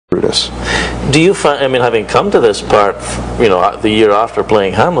Brutus. Do you find, I mean, having come to this part, you know, the year after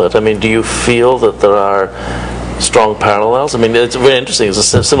playing Hamlet, I mean, do you feel that there are strong parallels? I mean, it's very interesting.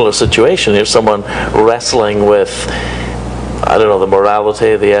 It's a similar situation here. Someone wrestling with, I don't know, the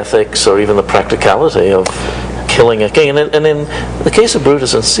morality, the ethics, or even the practicality of killing a king. And in the case of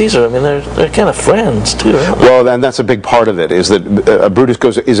Brutus and Caesar, I mean, they're kind of friends too, aren't they? Well, and that's a big part of it, is that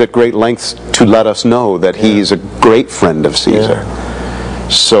Brutus is at great lengths to let us know that he's a great friend of Caesar. Yeah.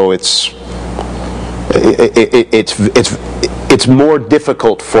 So it's more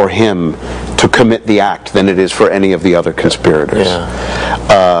difficult for him to commit the act than it is for any of the other conspirators.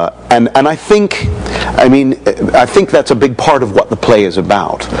 Yeah. And I think that's a big part of what the play is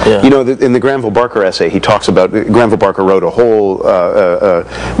about. Yeah. You know, in the Granville Barker essay, he talks about, Granville Barker wrote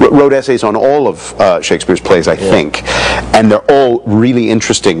wrote essays on all of Shakespeare's plays, I think, and they're all really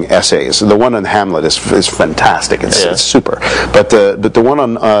interesting essays. The one on Hamlet is fantastic. It's super. But the one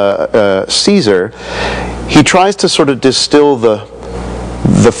on Caesar, he tries to sort of distill the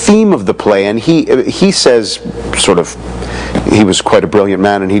theme of the play, and he says, sort of, he was quite a brilliant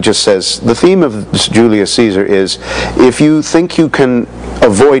man, and he just says, the theme of Julius Caesar is, if you think you can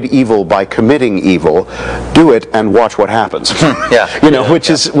avoid evil by committing evil, do it and watch what happens. You know, which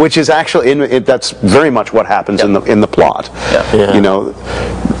is actually, that's very much what happens in the plot. You know,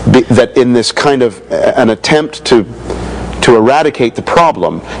 that in this kind of an attempt to eradicate the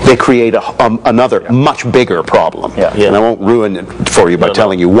problem, they create another much bigger problem. And I won't ruin it for you by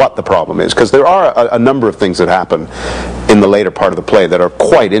telling you what the problem is, because there are a number of things that happen in the later part of the play that are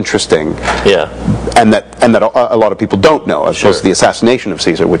quite interesting, and that a lot of people don't know, as opposed to the assassination of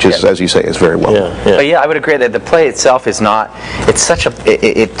Caesar, which is, as you say, is very well known. But I would agree that the play itself is not, it's such a,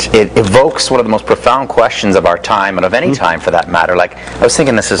 it evokes one of the most profound questions of our time, and of any time for that matter. Like, I was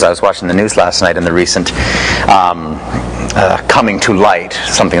thinking this as I was watching the news last night in the recent coming to light,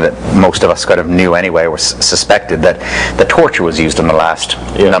 something that most of us kind of knew anyway, or suspected, that the torture was used in the last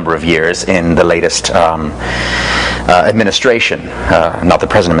number of years in the latest administration, not the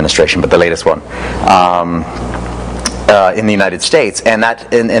present administration, but the latest one, in the United States. And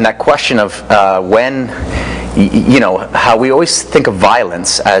that question of when, you know, how we always think of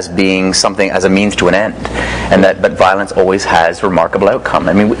violence as being something, as a means to an end, and but violence always has remarkable outcome.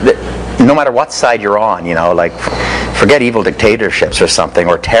 I mean, no matter what side you're on, you know, like, forget evil dictatorships or something,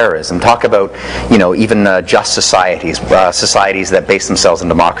 or terrorism. Talk about, you know, even just societies, societies that base themselves in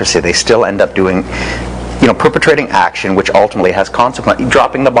democracy. They still end up doing, you know, perpetrating action which ultimately has consequences.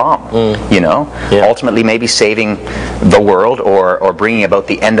 Dropping the bomb, you know, ultimately maybe saving the world or bringing about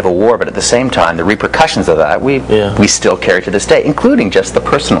the end of a war, but at the same time, the repercussions of that we still carry to this day, including just the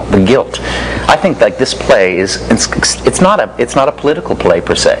personal, the guilt. I think that this play is, it's not a political play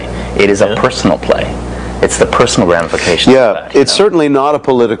per se. It is a personal play. It's the personal ramifications of that. It's certainly not a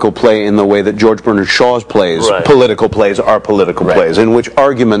political play in the way that George Bernard Shaw's plays, political plays, are political plays, in which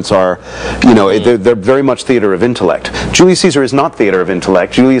arguments are, you know, they're very much theater of intellect. Julius Caesar is not theater of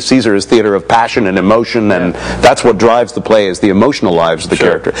intellect. Julius Caesar is theater of passion and emotion, and that's what drives the play, is the emotional lives of the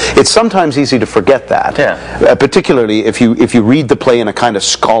character. It's sometimes easy to forget that, particularly if you read the play in a kind of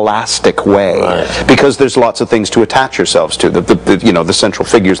scholastic way, because there's lots of things to attach yourselves to. You know, the central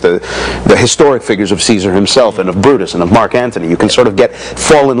figures, the historic figures of Caesar himself and of Brutus and of Mark Antony. You can sort of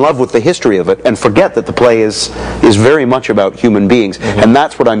fall in love with the history of it and forget that the play is very much about human beings. And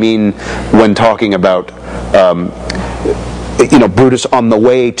that's what I mean when talking about you know, Brutus on the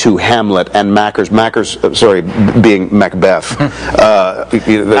way to Hamlet, and Macker's being Macbeth.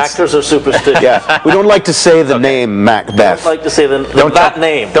 Actors are superstitious. We don't like to say the name Macbeth. Don't like to say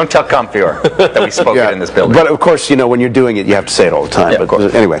name. Don't tell Comfior that we spoke it in this building. But of course, you know, when you're doing it, you have to say it all the time.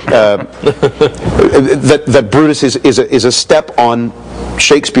 But anyway, that Brutus is a step on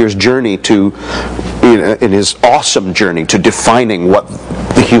Shakespeare's journey to, you know, in his awesome journey to defining what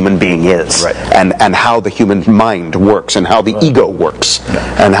the human being is, and how the human mind works, and how the ego works,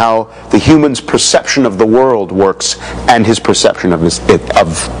 and how the human's perception of the world works, and his perception of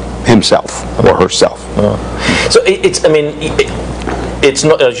himself or herself. So it's, I mean, it's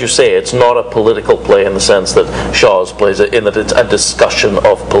not, as you say, it's not a political play in the sense that Shaw's plays it, in that it's a discussion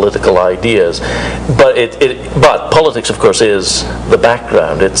of political ideas, but but politics, of course, is the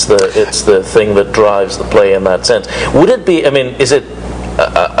background. It's the thing that drives the play in that sense. Would it be, I mean, is it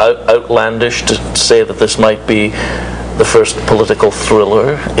outlandish to say that this might be the first political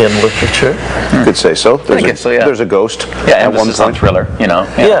thriller in literature? You could say so. There's a ghost. At one point. Thriller, you know.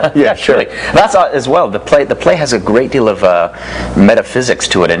 Sure. That's as well. The play has a great deal of metaphysics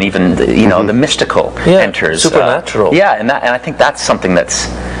to it, and even you know, the mystical enters. Supernatural. And I think that's something that's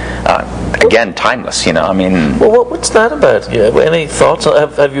again, timeless. I mean. Well, what's that about? Yeah, any thoughts?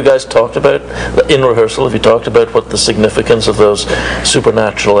 Have you guys talked about in rehearsal? Have you talked about what the significance of those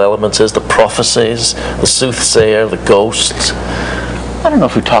supernatural elements is? The prophecies, the soothsayer, the ghosts. I don't know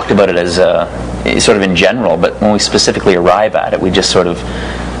if we talked about it as sort of in general, but when we specifically arrive at it, we've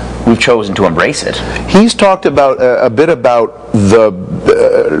chosen to embrace it. He's talked about a bit about the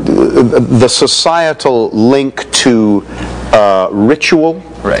societal link to ritual,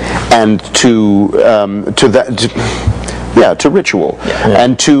 right, and to ritual,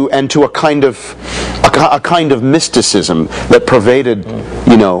 and to a kind of mysticism that pervaded,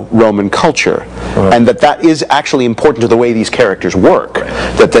 Roman culture, and that is actually important to the way these characters work.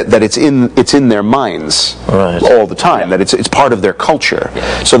 That it's in their minds all the time. That it's part of their culture.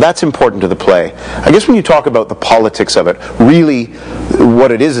 So that's important to the play. I guess when you talk about the politics of it, really,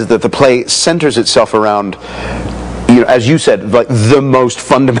 what it is that the play centers itself around, as you said, like the most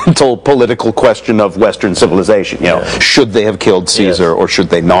fundamental political question of Western civilization. Should they have killed Caesar, or should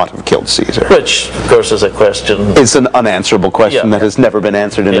they not have killed Caesar? Which, of course, is a question. It's an unanswerable question that has never been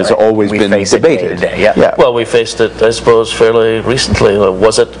answered and has always been debated. Well, we faced it, I suppose, fairly recently.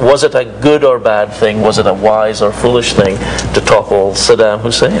 Was it a good or bad thing? Was it a wise or foolish thing to topple Saddam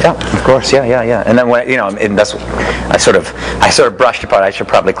Hussein? Yeah, of course. Yeah. And then and that's I sort of brushed upon. I should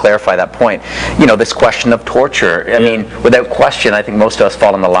probably clarify that point. This question of torture. I mean, without question, I think most of us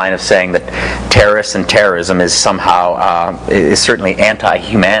fall on the line of saying that terrorists and terrorism is somehow is certainly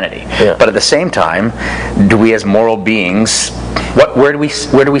anti-humanity. Yeah. But at the same time, do we as moral beings, where do we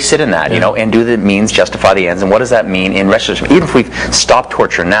sit in that? And do the means justify the ends? And what does that mean in restoration? Even if we've stopped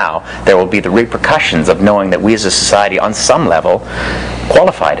torture now, there will be the repercussions of knowing that we as a society, on some level,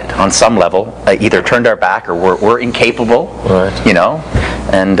 qualified it. On some level, either turned our back or we're incapable. Right.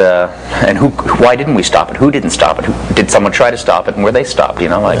 And why didn't we stop it? Who didn't stop it? Did someone try to stop it, and were they stopped? These.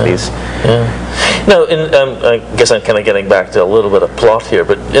 Yeah. Now, I guess I'm kind of getting back to a little bit of plot here,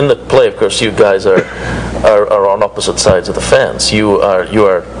 but in the play, of course, you guys are on opposite sides of the fence. You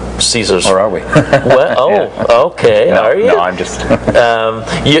are Caesar's. Or are we? Okay. No, are you? No, I'm just.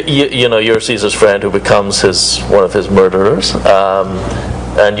 You're Caesar's friend who becomes one of his murderers,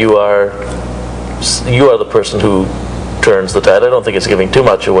 and you are the person who turns the tide. I don't think it's giving too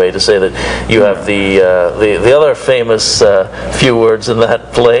much away to say that you have the other famous few words in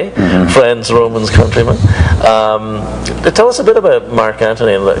that play, friends, Romans, countrymen. Tell us a bit about Mark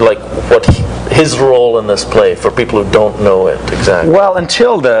Antony and what his role in this play for people who don't know it exactly. Well,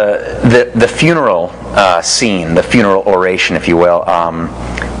 until the funeral scene, the funeral oration, if you will,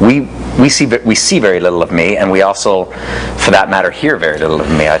 we see very little of me, and we also, for that matter, hear very little of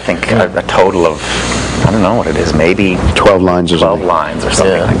me. I think a total of, I don't know what it is, maybe 12 lines or something. 12 lines or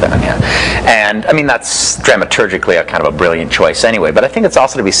something like that, And, I mean, that's dramaturgically a kind of a brilliant choice anyway, but I think it's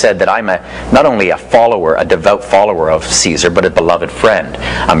also to be said that I'm not only a devout follower of Caesar, but a beloved friend.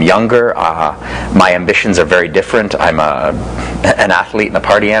 I'm younger, my ambitions are very different. I'm an athlete and a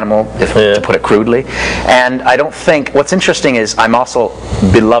party animal, to put it crudely. And I don't think, what's interesting is I'm also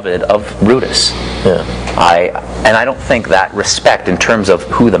beloved of Brutus. Yeah. I don't think that respect in terms of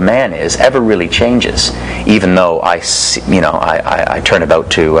who the man is ever really changes, even though I turn about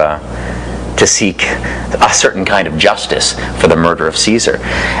to seek a certain kind of justice for the murder of Caesar.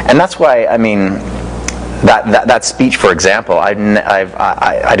 And that's why, I mean, that speech, for example, I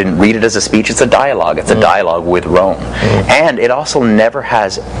didn't read it as a speech. It's a dialogue. It's a dialogue with Rome. And it also never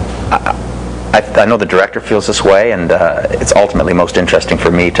has... I know the director feels this way, and it's ultimately most interesting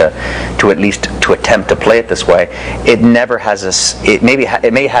for me to at least to attempt to play it this way. It never has it maybe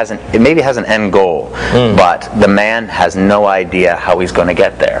has an end goal, but the man has no idea how he's going to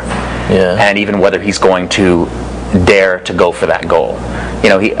get there, and even whether he's going to dare to go for that goal.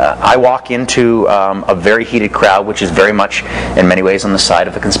 I walk into a very heated crowd, which is very much, in many ways, on the side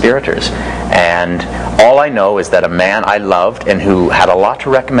of the conspirators. And all I know is that a man I loved and who had a lot to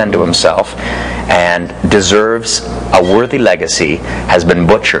recommend to himself and deserves a worthy legacy has been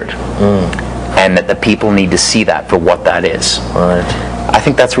butchered. And that the people need to see that for what that is. Right. I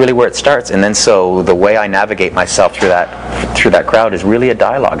think that's really where it starts. And then so the way I navigate myself through that crowd is really a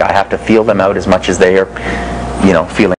dialogue. I have to feel them out as much as they are, feeling